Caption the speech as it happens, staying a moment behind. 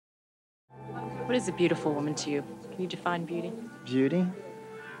What is a beautiful woman to you? Can you define beauty? Beauty?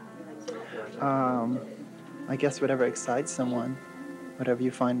 I guess whatever excites someone, whatever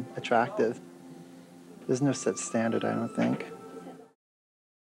you find attractive. There's no such standard, I don't think.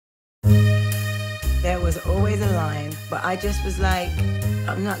 There was always a line, but I just was like,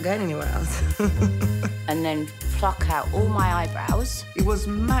 I'm not going anywhere else. And then pluck out all my eyebrows. It was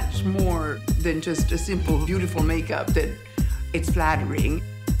much more than just a simple, beautiful makeup that it's flattering.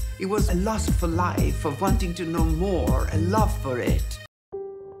 It was a lust for life, of wanting to know more, a love for it.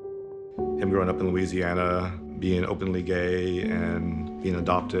 Him growing up in Louisiana, being openly gay and being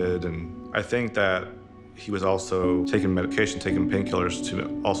adopted, and I think that he was also taking medication, taking painkillers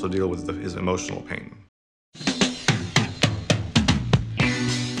to also deal with his emotional pain.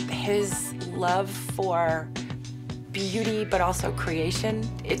 His love for beauty, but also creation,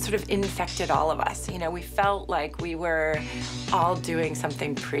 it sort of infected all of us. You know, we felt like we were all doing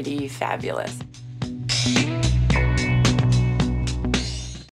something pretty fabulous.